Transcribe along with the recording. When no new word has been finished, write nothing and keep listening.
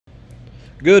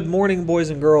Good morning, boys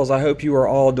and girls. I hope you are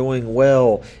all doing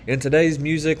well. In today's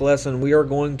music lesson, we are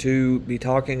going to be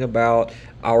talking about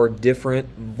our different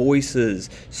voices.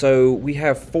 So we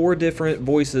have 4 different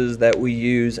voices that we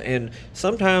use, and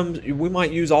sometimes we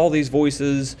might use all these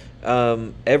voices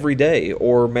every day,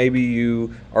 or maybe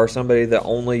you are somebody that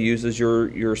only uses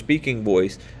your speaking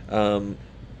voice.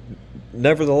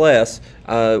 Nevertheless,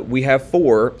 we have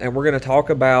 4, and we're going to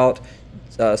talk about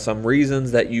some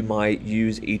reasons that you might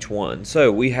use each one.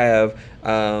 So we have,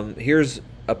 here's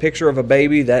a picture of a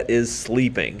baby that is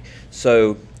sleeping.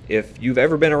 So if you've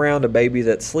ever been around a baby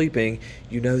that's sleeping,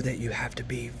 you know that you have to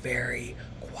be very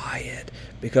quiet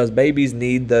because babies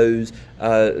need those,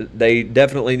 they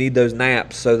definitely need those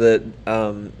naps so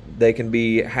that they can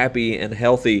be happy and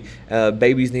healthy.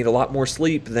 Babies need a lot more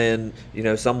sleep than,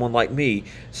 someone like me.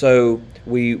 So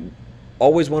we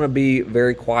always want to be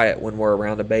very quiet when we're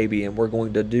around a baby, and we're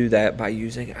going to do that by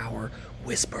using our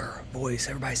whisper voice.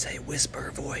 Everybody say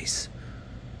whisper voice.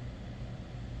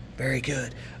 Very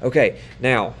good. Okay,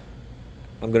 now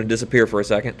I'm going to disappear for a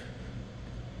second.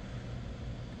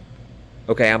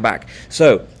 Okay, I'm back.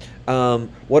 So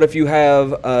what if you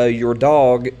have your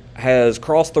dog has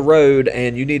crossed the road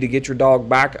and you need to get your dog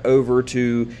back over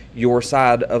to your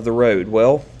side of the road?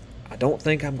 Well, I don't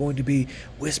think I'm going to be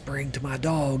whispering to my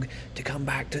dog to come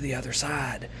back to the other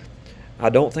side. I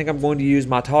don't think I'm going to use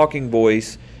my talking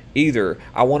voice either.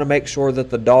 I want to make sure that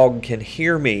the dog can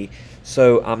hear me.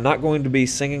 So I'm not going to be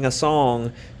singing a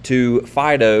song to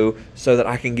Fido so that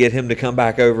I can get him to come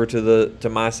back over to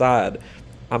my side.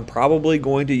 I'm probably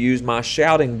going to use my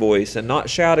shouting voice, and not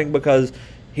shouting because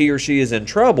he or she is in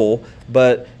trouble,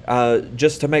 but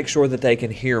just to make sure that they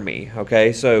can hear me.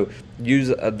 Okay, so use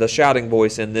the shouting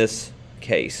voice in this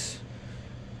case.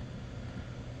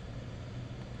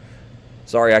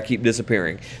 Sorry, I keep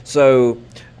disappearing. So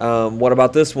what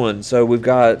about this one? So we've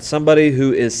got somebody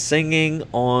who is singing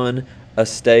on a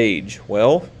stage.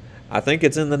 Well, I think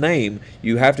it's in the name.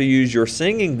 You have to use your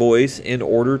singing voice in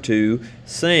order to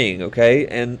sing, okay?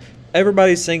 And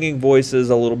everybody's singing voice is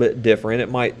a little bit different.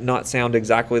 It might not sound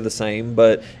exactly the same,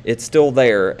 but it's still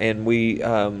there, and we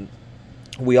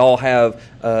all have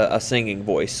a singing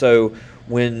voice. So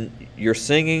when you're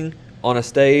singing on a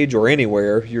stage or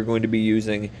anywhere, you're going to be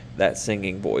using that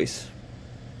singing voice.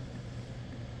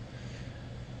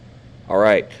 All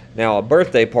right, now a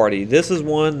birthday party. This is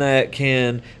one that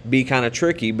can be kind of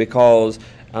tricky because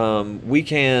we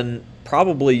can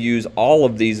probably use all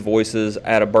of these voices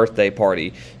at a birthday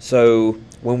party. So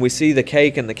when we see the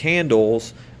cake and the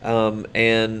candles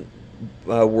and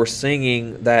we're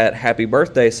singing that happy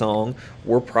birthday song,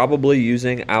 we're probably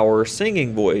using our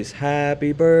singing voice.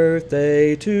 Happy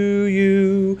birthday to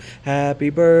you, happy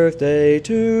birthday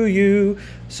to you.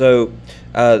 So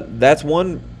that's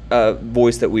one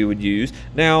voice that we would use.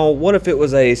 Now, what if it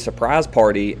was a surprise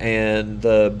party and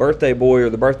the birthday boy or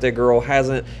the birthday girl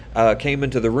hasn't came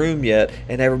into the room yet,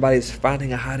 and everybody's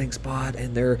finding a hiding spot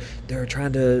and they're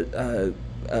trying to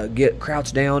get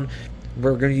crouched down?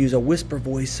 We're going to use a whisper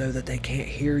voice so that they can't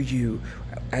hear you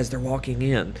as they're walking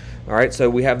in. All right, so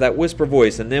we have that whisper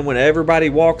voice, and then when everybody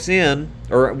walks in,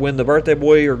 or when the birthday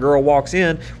boy or girl walks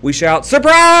in, we shout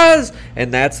surprise,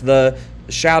 and that's the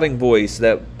shouting voice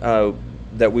that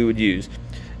we would use.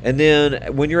 And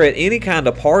then when you're at any kind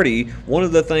of party, one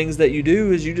of the things that you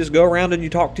do is you just go around and you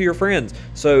talk to your friends.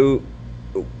 So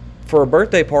for a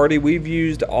birthday party, we've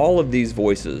used all of these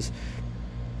voices.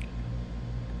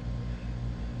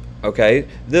 Okay,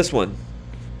 this one.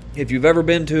 If you've ever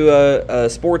been to a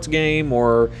sports game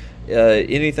or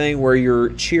anything where you're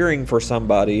cheering for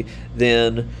somebody,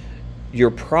 then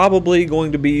you're probably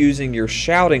going to be using your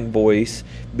shouting voice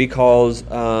because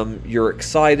you're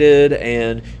excited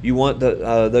and you want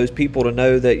those people to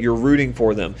know that you're rooting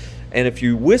for them. And if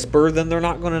you whisper, then they're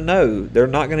not going to know. They're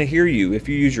not going to hear you. If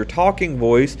you use your talking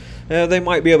voice, they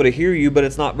might be able to hear you, but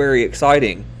it's not very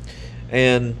exciting.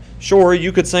 And sure,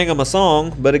 you could sing them a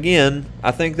song, but again,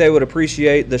 I think they would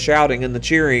appreciate the shouting and the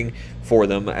cheering for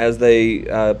them as they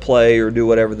play or do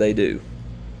whatever they do.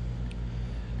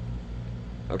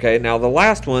 Okay, now the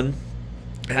last one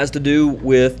has to do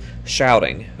with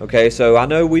shouting. Okay, so I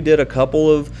know we did a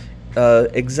couple of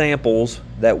examples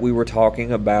that we were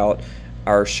talking about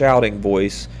our shouting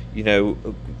voice,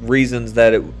 reasons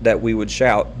that we would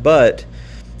shout, but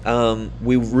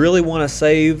we really want to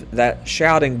save that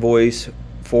shouting voice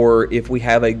for if we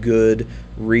have a good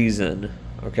reason.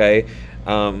 Okay,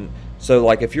 so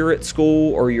like if you're at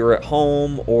school or you're at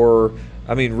home, or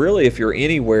I mean really if you're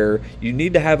anywhere, you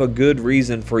need to have a good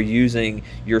reason for using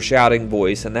your shouting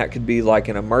voice, and that could be like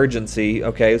an emergency.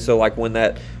 Okay, so like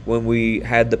when we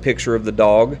had the picture of the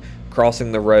dog,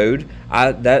 crossing the road,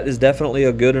 that is definitely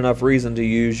a good enough reason to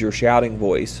use your shouting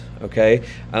voice. Okay,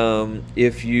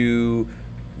 if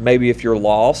you're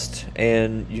lost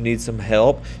and you need some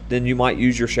help, then you might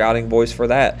use your shouting voice for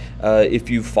that. If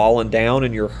you've fallen down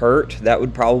and you're hurt, that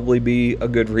would probably be a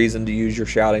good reason to use your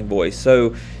shouting voice.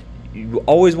 So you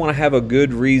always want to have a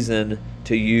good reason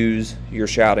to use your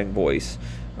shouting voice.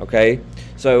 Okay,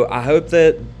 so I hope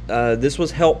that this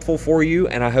was helpful for you,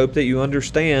 and I hope that you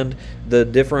understand the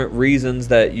different reasons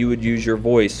that you would use your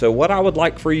voice. So what I would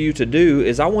like for you to do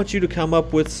is I want you to come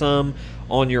up with some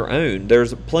on your own.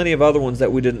 There's plenty of other ones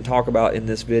that we didn't talk about in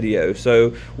this video. So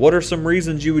what are some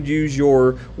reasons you would use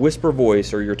your whisper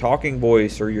voice, or your talking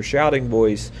voice, or your shouting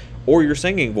voice, or your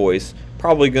singing voice?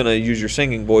 Probably gonna use your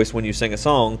singing voice when you sing a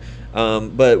song,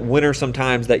 but when are some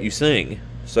times that you sing?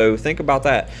 So think about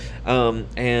that,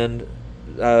 and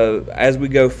as we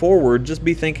go forward, just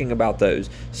be thinking about those.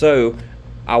 So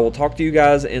I will talk to you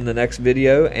guys in the next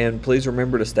video, and please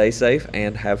remember to stay safe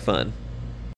and have fun.